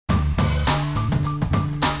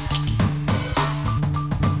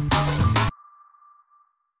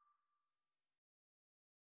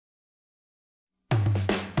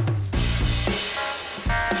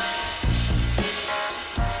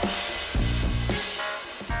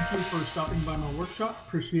thank you for stopping by my workshop.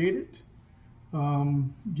 Appreciate it.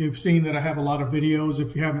 You've seen that I have a lot of videos.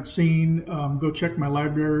 If you haven't seen, go check my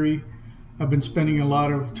library. I've been spending a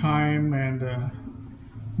lot of time and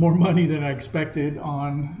more money than I expected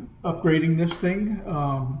on upgrading this thing.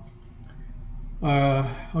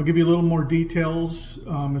 I'll give you a little more details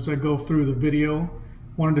as I go through the video.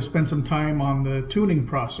 Wanted to spend some time on the tuning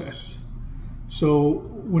process. So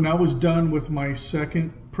when I was done with my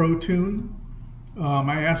second Pro Tune,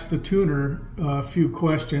 I asked the tuner a few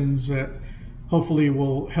questions that hopefully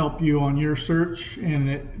will help you on your search, and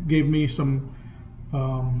it gave me some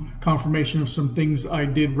confirmation of some things I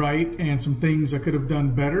did right and some things I could have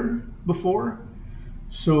done better before.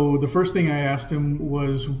 So the first thing I asked him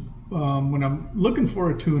was, when I'm looking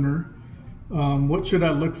for a tuner, what should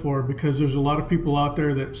I look for? Because there's a lot of people out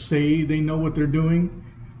there that say they know what they're doing,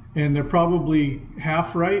 and they're probably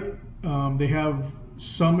half right. They have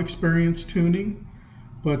some experience tuning,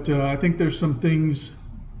 but I think there's some things,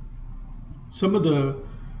 some of the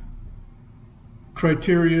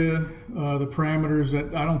criteria, the parameters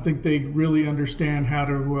that I don't think they really understand how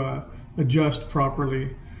to adjust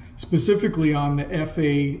properly, specifically on the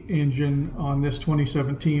FA engine on this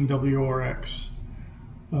 2017 WRX.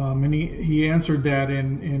 And he answered that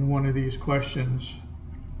in one of these questions.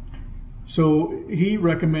 So he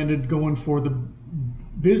recommended going for the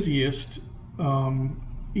busiest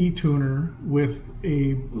e-tuner with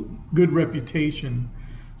a good reputation.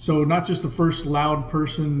 So not just the first loud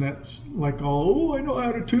person that's like, oh, I know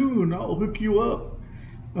how to tune, I'll hook you up.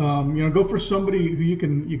 Go for somebody who you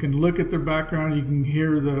can look at their background, you can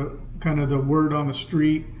hear the kind of the word on the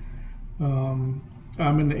street. I'm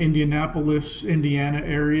in the Indianapolis, Indiana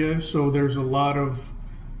area, so there's a lot of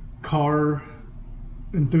car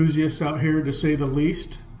enthusiasts out here, to say the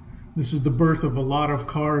least. This is the birth of a lot of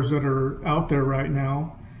cars that are out there right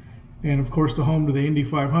now, and of course the home to the Indy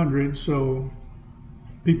 500. So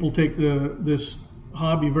people take this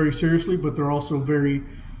hobby very seriously, but they're also very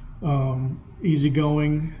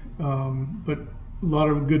easygoing, but a lot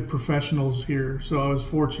of good professionals here, so I was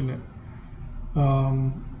fortunate.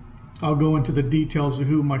 I'll go into the details of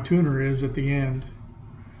who my tuner is at the end.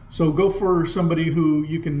 So go for somebody who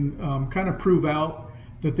you can kind of prove out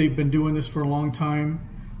that they've been doing this for a long time.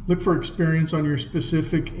 Look for experience on your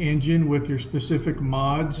specific engine with your specific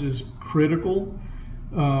mods is critical.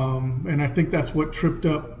 And I think that's what tripped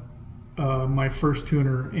up my first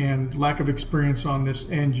tuner, and lack of experience on this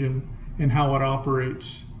engine and how it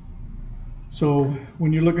operates. So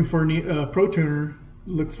when you're looking for a Pro Tuner,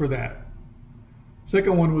 look for that.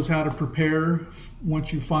 Second one was how to prepare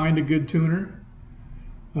once you find a good tuner.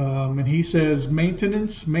 And he says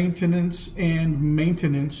maintenance, maintenance, and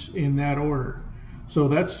maintenance in that order. So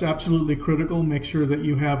that's absolutely critical. Make sure that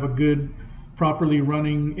you have a good, properly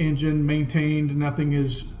running engine, maintained, nothing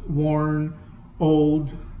is worn,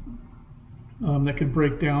 old, that could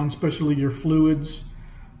break down, especially your fluids.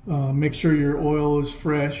 Make sure your oil is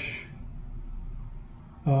fresh.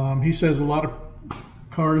 He says a lot of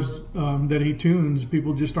cars that he tunes,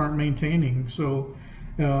 people just aren't maintaining. So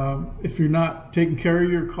if you're not taking care of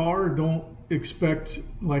your car, don't expect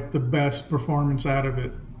like the best performance out of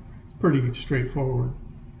it. Pretty straightforward.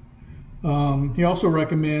 He also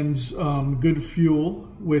recommends good fuel,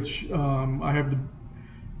 which I have the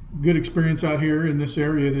good experience out here in this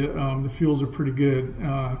area. The fuels are pretty good.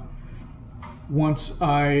 Once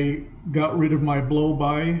I got rid of my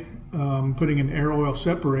blow-by, putting an air oil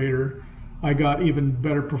separator, I got even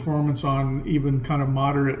better performance on even kind of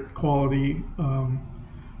moderate quality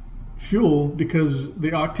fuel, because the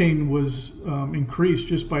octane was increased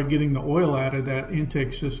just by getting the oil out of that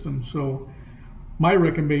intake system. So my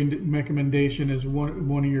recommendation is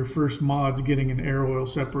one of your first mods, getting an air oil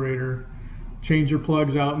separator. Change your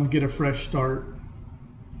plugs out and get a fresh start.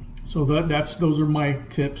 So those are my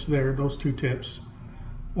tips there, those two tips.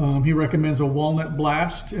 He recommends a walnut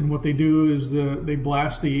blast, and what they do is they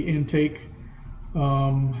blast the intake,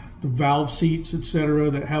 the valve seats, etc.,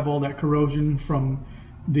 that have all that corrosion from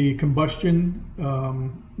the combustion.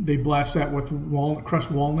 They blast that with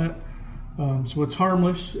crushed walnut, so it's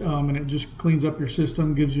harmless, and it just cleans up your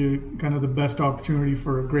system, gives you kind of the best opportunity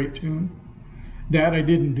for a great tune. That I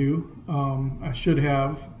didn't do. I should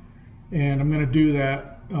have, and I'm going to do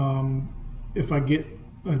that if I get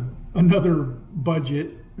another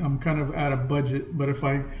budget. I'm kind of out of budget, but if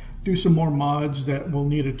I do some more mods that will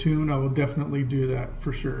need a tune, I will definitely do that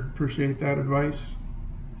for sure. Appreciate that advice.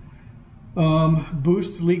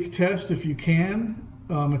 Boost leak test if you can.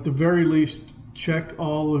 At the very least, check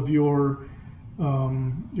all of your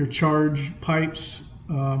charge pipes,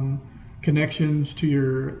 connections to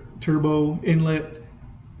your turbo inlet,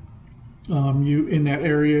 You in that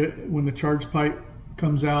area when the charge pipe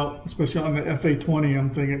comes out, especially on the FA20, I'm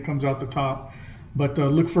thinking it comes out the top. But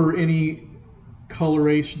look for any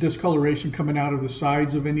discoloration coming out of the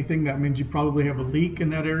sides of anything. That means you probably have a leak in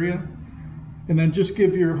that area. And then just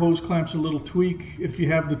give your hose clamps a little tweak if you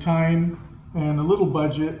have the time and a little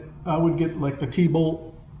budget. I would get like the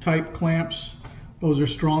T-bolt type clamps. Those are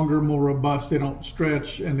stronger, more robust. They don't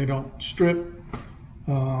stretch and they don't strip.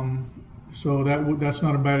 So that's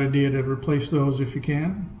not a bad idea to replace those if you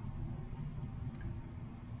can.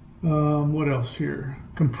 What else here?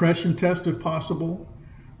 Compression test if possible.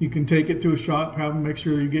 You can take it to a shop, have them make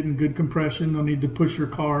sure you're getting good compression. They'll need to push your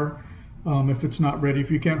car if it's not ready.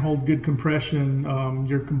 If you can't hold good compression,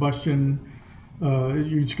 your combustion,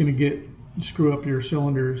 you're just going to screw up your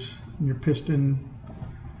cylinders and your piston,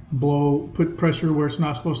 put pressure where it's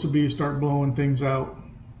not supposed to be, start blowing things out.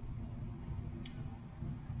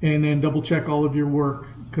 And then double check all of your work,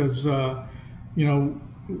 because you know,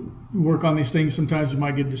 work on these things, sometimes you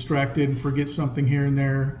might get distracted and forget something here and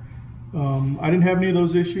there. I didn't have any of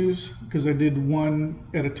those issues because I did one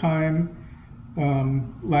at a time.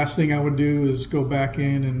 Last thing I would do is go back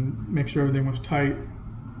in and make sure everything was tight.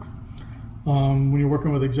 When you're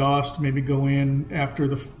working with exhaust, maybe go in after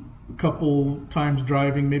the couple times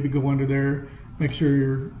driving, maybe go under there, make sure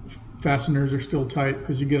your fasteners are still tight,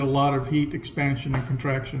 because you get a lot of heat expansion and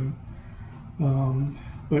contraction.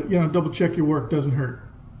 But you know, double check your work, doesn't hurt.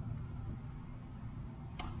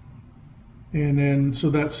 And then, so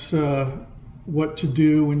that's what to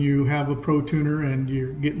do when you have a Pro Tuner and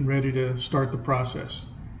you're getting ready to start the process.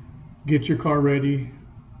 Get your car ready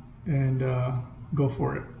and go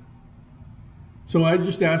for it. So I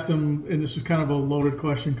just asked them, and this is kind of a loaded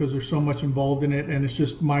question because there's so much involved in it, and it's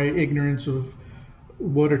just my ignorance of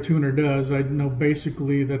what a tuner does. I know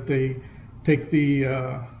basically that they take the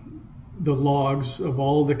logs of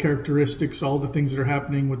all the characteristics, all the things that are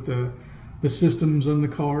happening with the systems on the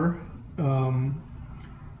car.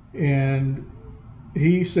 And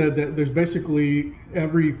he said that there's basically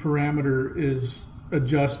every parameter is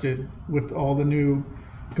adjusted with all the new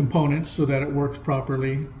components so that it works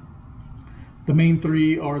properly. The main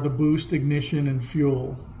three are the boost, ignition, and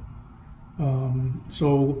fuel.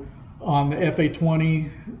 So on the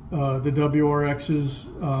FA20, the WRX's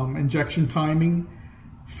injection timing,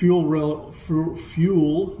 fuel rail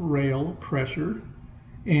pressure,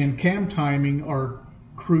 and cam timing are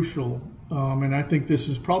crucial. And I think this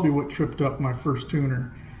is probably what tripped up my first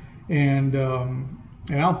tuner. And I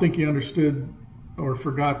don't think he understood or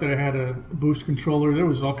forgot that I had a boost controller. There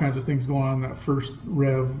was all kinds of things going on in that first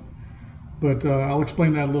rev. But I'll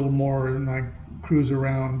explain that a little more and I cruise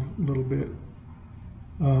around a little bit.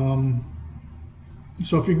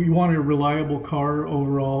 So if you want a reliable car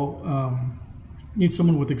overall, you need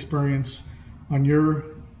someone with experience on your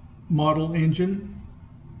model engine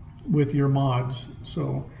with your mods.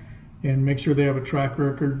 So, and make sure they have a track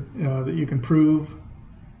record that you can prove,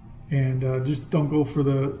 and just don't go for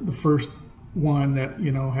the first one that,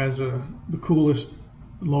 you know, has the coolest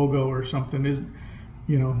logo or something.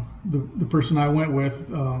 You know, the person I went with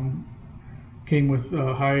came with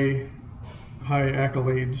high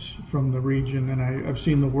accolades from the region, and I've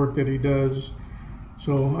seen the work that he does.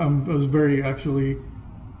 So I was very actually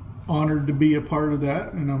honored to be a part of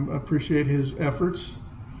that, and I appreciate his efforts.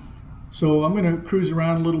 So I'm going to cruise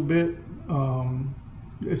around a little bit.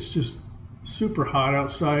 It's just super hot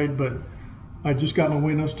outside, but I just got my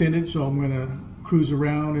windows tinted, so I'm going to cruise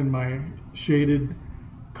around in my shaded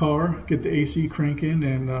car, get the AC cranking,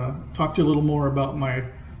 and talk to you a little more about my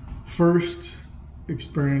first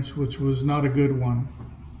experience, which was not a good one.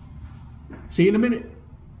 See you in a minute.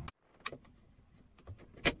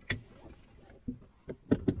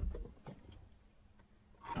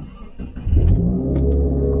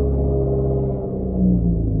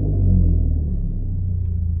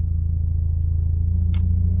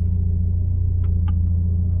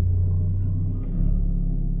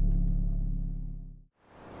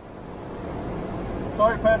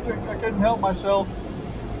 Sorry, Patrick, I couldn't help myself.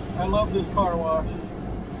 I love this car wash.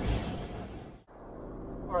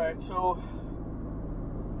 Alright, so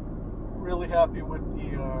really happy with the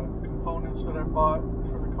components that I bought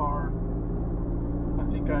for the car. I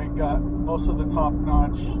think I got most of the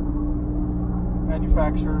top-notch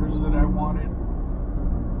manufacturers that I wanted.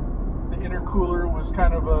 The intercooler was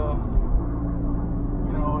kind of a,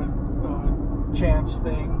 you know, a chance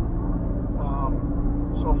thing.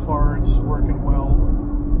 So far it's working well,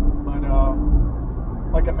 but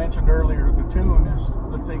like I mentioned earlier, the tune is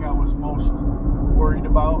the thing I was most worried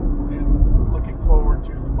about and looking forward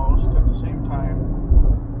to the most at the same time.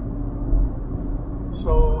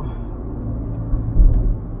 So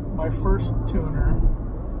my first tuner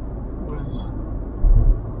was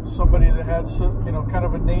somebody that had some, you know, kind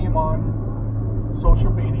of a name on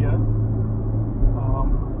social media.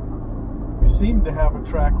 Seemed to have a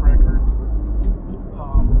track record.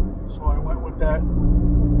 So I went with that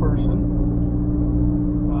person.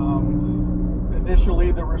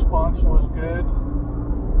 Initially, the response was good.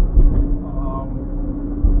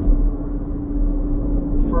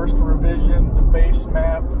 First revision, the base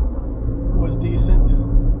map was decent.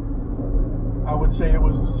 I would say it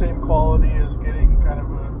was the same quality as getting kind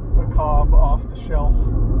of a Cobb off the shelf.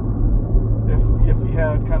 If you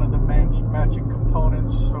had kind of the matching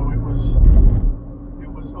components, so it was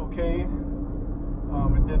okay.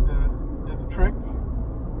 It did the trick.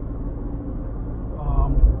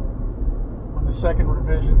 When the second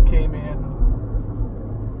revision came in,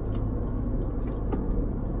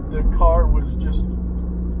 the car was just,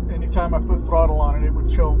 anytime I put throttle on it, it would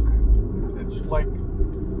choke. It's like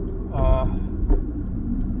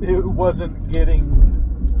it wasn't getting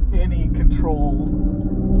any control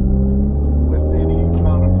with any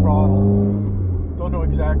amount of throttle. Don't know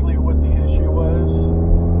exactly what the issue was,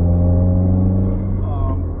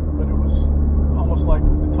 but it was almost like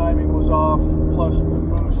the timing was off, plus the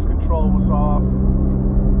boost control was off.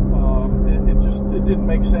 It didn't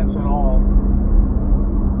make sense at all.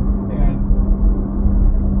 And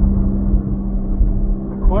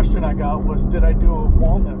the question I got was, did I do a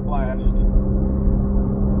walnut blast?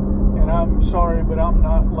 And I'm sorry, but I'm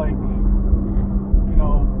not like, you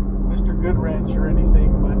know, Mr. Goodwrench or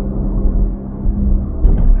anything, but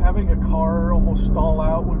having a car almost stall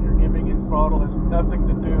out when you're giving in throttle has nothing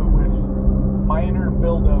to do with minor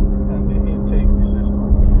buildup in the intake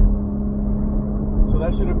system. So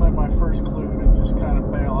that should have been my first clue, to just kind of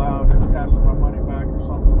bail out or ask for my money back or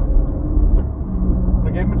something. But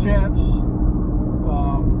I gave him a chance.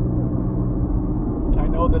 I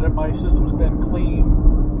know that my system's been clean-ish,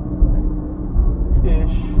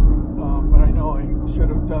 but I know I should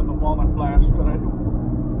have done the walnut blast, but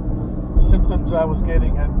the symptoms I was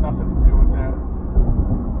getting had nothing to do with that.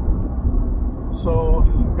 So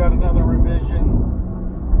got another revision,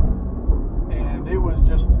 and it was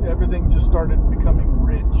just, everything just started becoming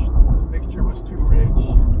rich. The mixture was too rich.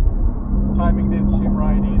 Timing didn't seem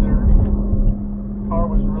right either. The car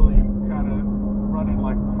was really kind of running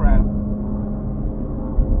like crap.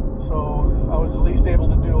 So I was at least able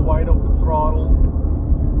to do a wide open throttle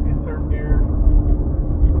in third gear.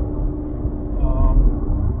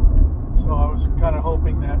 So I was kind of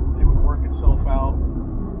hoping that it would work itself out.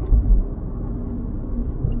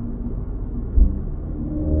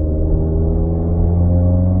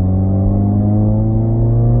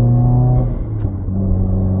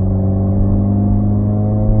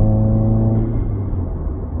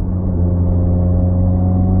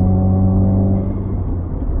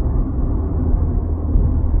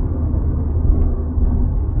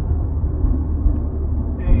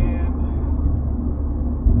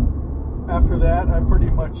 After that, I pretty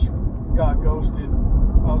much got ghosted.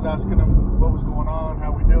 I was asking him what was going on,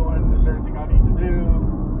 how we doing, is there anything I need to do,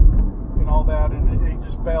 and all that, and he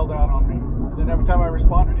just bailed out on me. And then every time I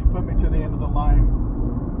responded, he put me to the end of the line.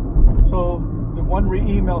 So the one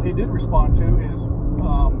email he did respond to is,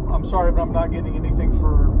 I'm sorry, but I'm not getting anything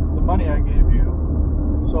for the money I gave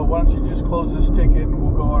you, so why don't you just close this ticket and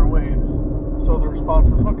we'll go our way. So the response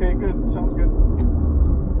was, okay, good, sounds good.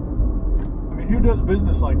 I mean, who does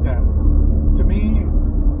business like that? To me,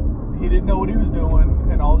 he didn't know what he was doing,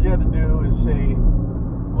 and all he had to do is say,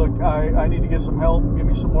 look, I need to get some help, give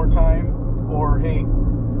me some more time, or hey,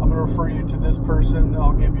 I'm going to refer you to this person,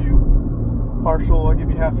 I'll give you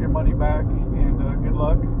half your money back, and good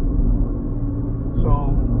luck.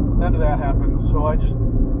 So none of that happened. So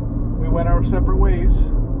we went our separate ways.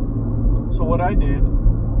 So what I did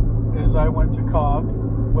is I went to Cobb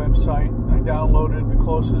website, I downloaded the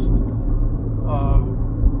closest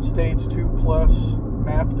Stage 2 Plus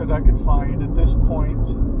map that I could find. At this point,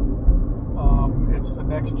 it's the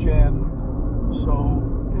next gen, so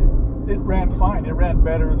it ran fine. It ran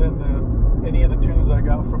better than any of the tunes I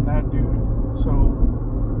got from that dude. So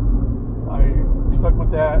I stuck with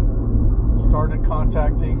that, started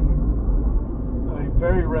contacting a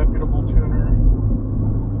very reputable tuner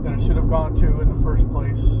that I should have gone to in the first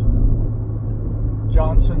place,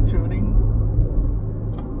 Johnson Tuning.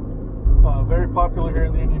 Very popular here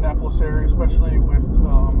in the Indianapolis area, especially with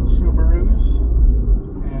Subarus,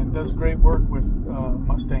 and does great work with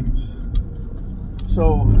Mustangs.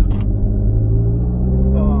 So,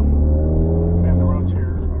 man, the roads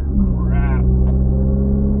here are crap.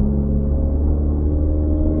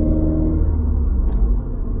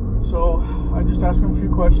 So, I just asked him a few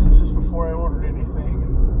questions just before I ordered anything,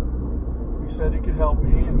 and said he could help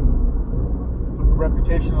me, and with the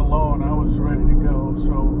reputation alone, I was ready to go.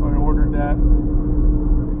 So I ordered that.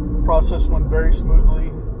 The process went very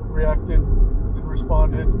smoothly, reacted and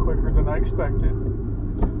responded quicker than I expected.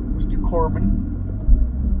 Mr. Corbin.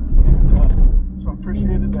 And so I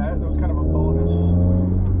appreciated that. That was kind of a bonus.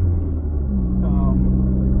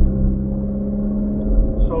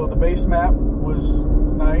 So the base map was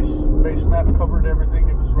nice. The base map covered everything.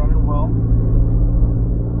 It was running well.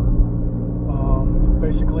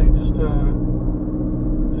 Basically just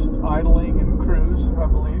idling and cruise, I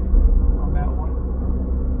believe, on that one.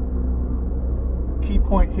 Key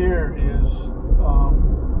point here is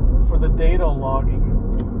for the data logging.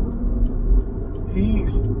 He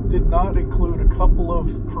did not include a couple of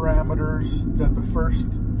parameters that the first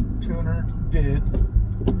tuner did,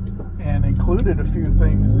 and included a few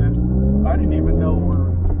things that I didn't even know were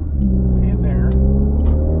in there.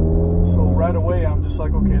 So right away I'm just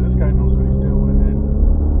like, okay, this guy knows what he's doing. And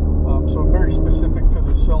so very specific to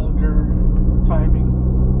the cylinder timing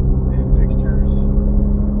and fixtures.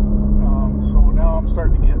 So now I'm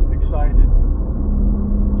starting to get excited.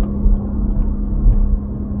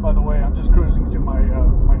 By the way, I'm just cruising to my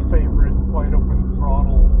my favorite wide open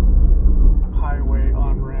throttle highway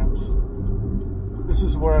on-ramps. This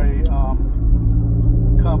is where I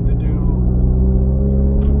come to do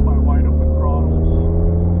my wide open throttles.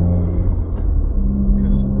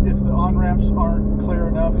 Because if the on-ramps aren't clear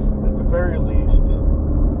enough, at the very least,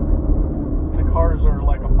 the cars are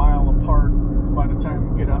like a mile apart by the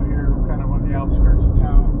time we get out here, kind of on the outskirts of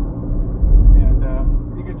town. And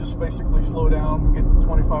you can just basically slow down, get to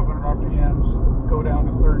 2,500 RPMs, go down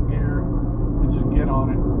to third gear, and just get on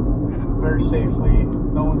it. And very safely,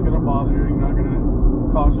 no one's going to bother you, you're not going to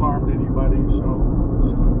cause harm to anybody. So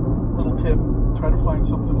just a little tip, try to find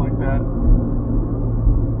something like that.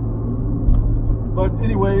 But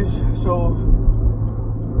anyways, so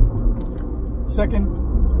second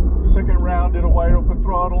round did a wide open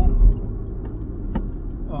throttle.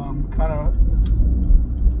 Kind of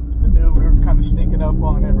knew we were kind of sneaking up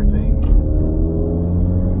on everything.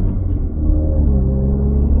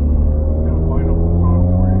 Got a wide open throttle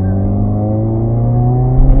for you here.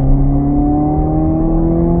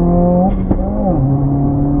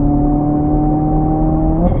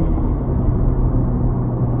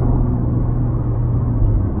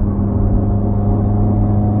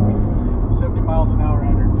 70 miles an hour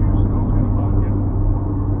out here too, so no one's gonna bug you.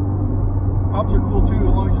 Cops are cool too, as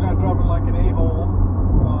long as you're not driving like an a-hole.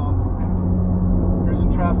 There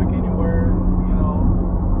isn't traffic anywhere, you know.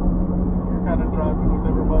 You're kind of driving with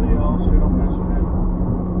everybody else, they don't mess with you.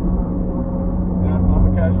 Yeah, I'm a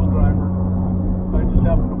casual driver. If I just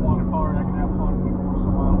happen to want a car, I can have fun with it once in a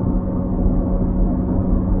while.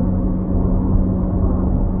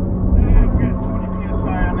 Yeah, we got 20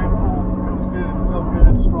 PSI on that pole. That was good, it felt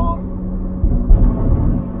good, strong.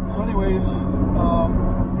 So anyways,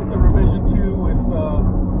 get the revision 2 with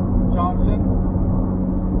Johnson,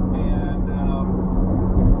 and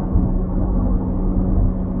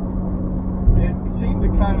it seemed to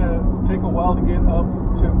kind of take a while to get up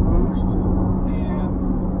to boost, and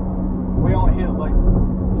we only hit like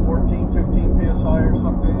 14, 15 PSI or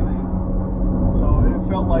something, and so it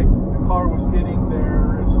felt like the car was getting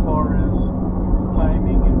there as far as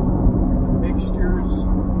timing and mixtures.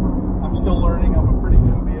 I'm still learning, I'm a pretty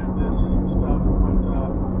newbie at this stuff, but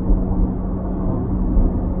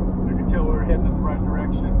I could tell we were heading in the right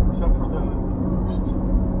direction, except for the boost.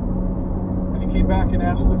 And he came back and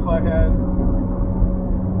asked if I had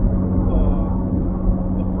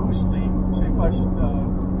a boost lead, see if I should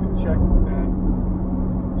check with that.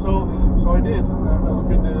 So I did. It was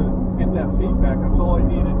good to get that feedback. That's all I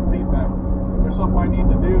needed, feedback. If there's something I need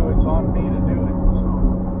to do, it's on me to do it. So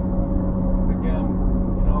again,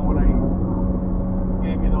 you know, when I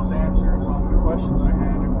gave you those answers on the questions I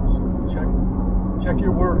had, it was check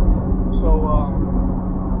your work. So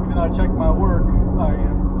even though I checked my work,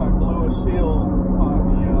 I blew a seal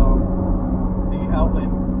on the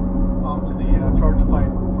outlet onto the charge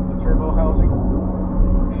pipe from the turbo housing,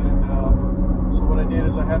 and so what I did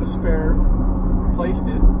is I had a spare, replaced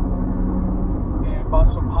it, and bought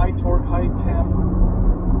some high torque, high temp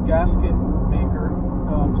gasket maker.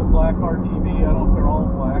 It's a black RTV. I don't know if they're all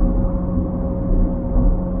black.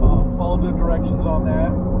 Followed the directions on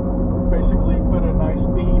that. Basically put a nice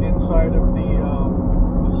bead inside of the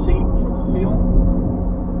seat for the seal.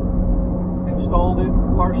 Installed it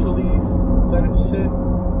partially, let it sit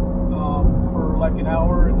for like an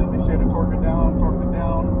hour, and then they say to torque it down,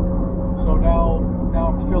 So now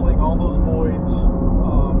I'm filling all those voids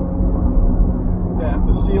that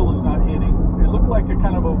the seal is not hitting. It looked like a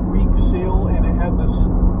kind of a weak seal, and it had this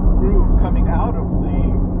groove coming out of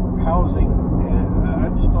the housing, and I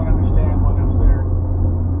just don't understand why that's there.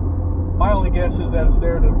 My only guess is that it's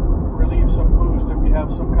there to relieve some boost if you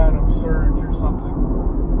have some kind of surge or something,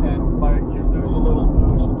 and you lose a little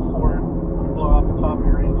boost before you blow out the top of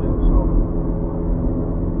your engine. So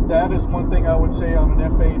that is one thing I would say on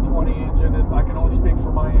an FA20 engine. And I can only speak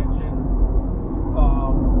for my engine.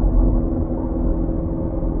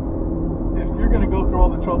 If you're going to go through all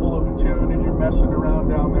the trouble of a tune and you're messing around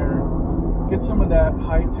down there, get some of that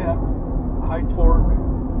high temp, high torque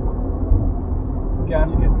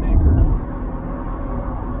gasket maker.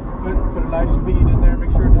 Put a nice bead in there,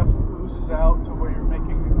 make sure enough oozes out to where you're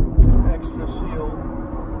making an extra seal.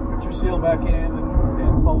 Put your seal back in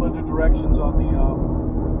and follow the directions on the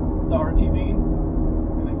RTV,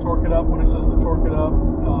 and then torque it up when it says to torque it up.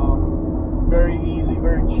 Very easy,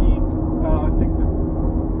 very cheap.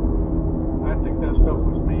 I think that stuff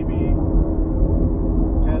was maybe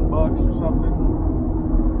 $10 or something.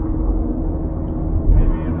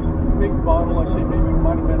 Maybe it was a big bottle. I say maybe it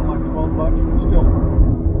might have been like $12, but still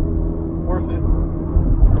worth it,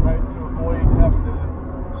 right? To avoid having to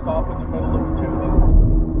stop in the middle of a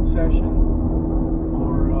tuning session,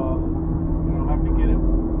 or having to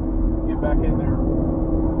get back in there.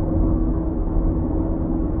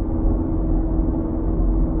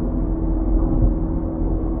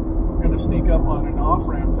 Sneak up on an off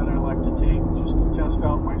ramp that I like to take just to test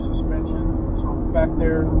out my suspension. So back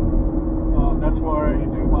there, that's where I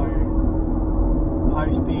do my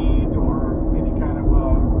high speed or any kind of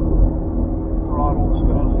throttle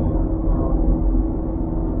stuff.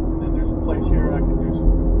 And then there's a place here I can do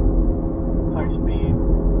some high speed,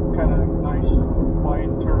 kind of nice and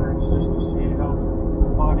wide turns just to see how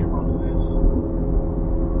the body roll is.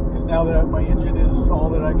 Because now that my engine is all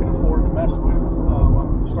that I can afford to mess with,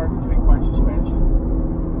 I'm starting to tweak my suspension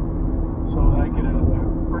so that I get a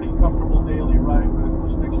pretty comfortable daily ride, but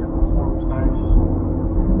just make sure it performs nice.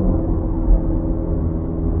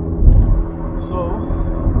 So,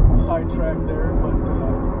 sidetrack there, but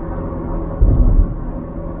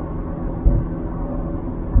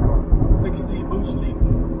fix the boost leak.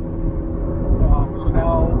 So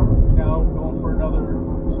now going for another,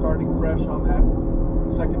 starting fresh on that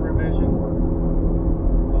second revision.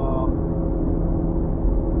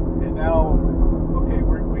 And now, okay,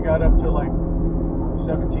 we got up to like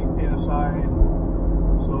 17 psi,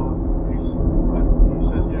 and so he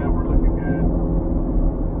says, yeah, we're looking good.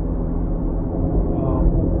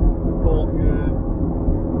 Cold good,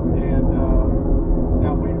 and now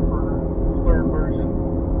I'm waiting for the third version.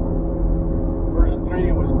 Version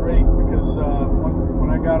 3 was great because when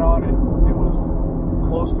I got on it, it was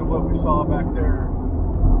close to what we saw back there.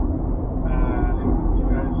 This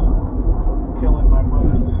guy's killing my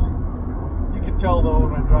buzz. You can tell though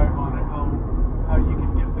when I drive on it how you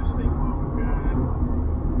can get this thing moving good and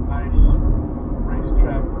nice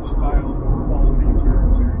racetrack style quality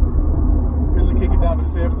turns here. Usually kick it down to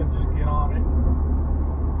 5th and just get on it.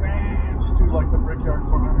 Just do like the Brickyard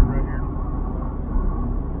 400 right here.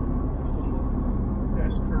 This little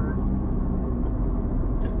S curve.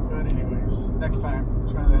 But anyways, next time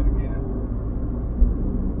try that again.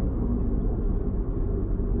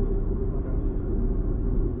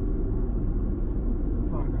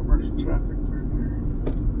 Traffic through here.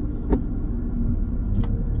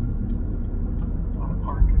 A lot of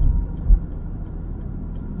parking.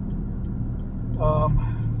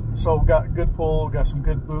 So got good pull, got some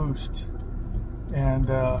good boost, and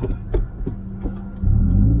I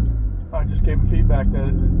just gave him feedback that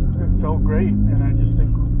it felt great, and I just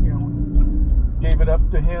think gave it up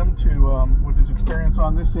to him to with his experience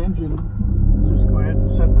on this engine, just go ahead and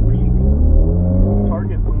set the peak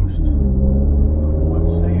target boost.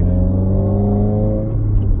 Safe,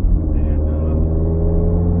 and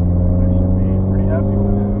I should be pretty happy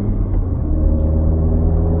with it.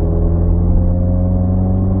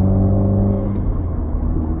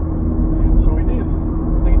 And so we did.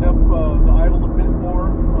 Cleaned up the idle a bit more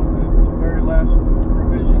on the very last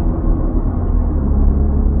revision,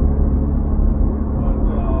 but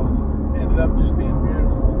ended up just being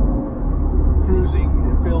beautiful. Cruising,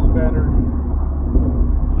 it feels better.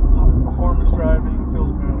 Performance driving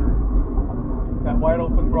feels better. That wide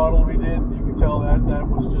open throttle we did, you can tell that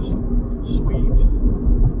was just sweet.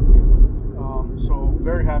 So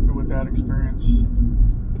very happy with that experience.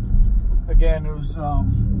 Again, it was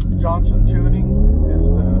Johnson Tuning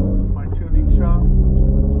is my tuning shop.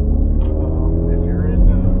 If you're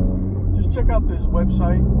just check out this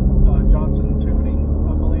website, johnsontuning,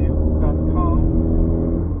 I believe.com.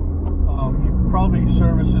 He probably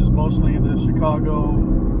services mostly the Chicago,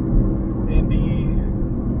 Indy,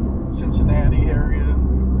 Cincinnati area,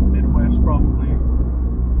 Midwest probably.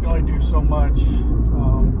 you so much,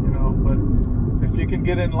 you know. But if you can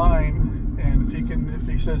get in line, and if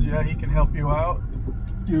he says, yeah, he can help you out,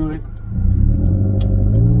 do it.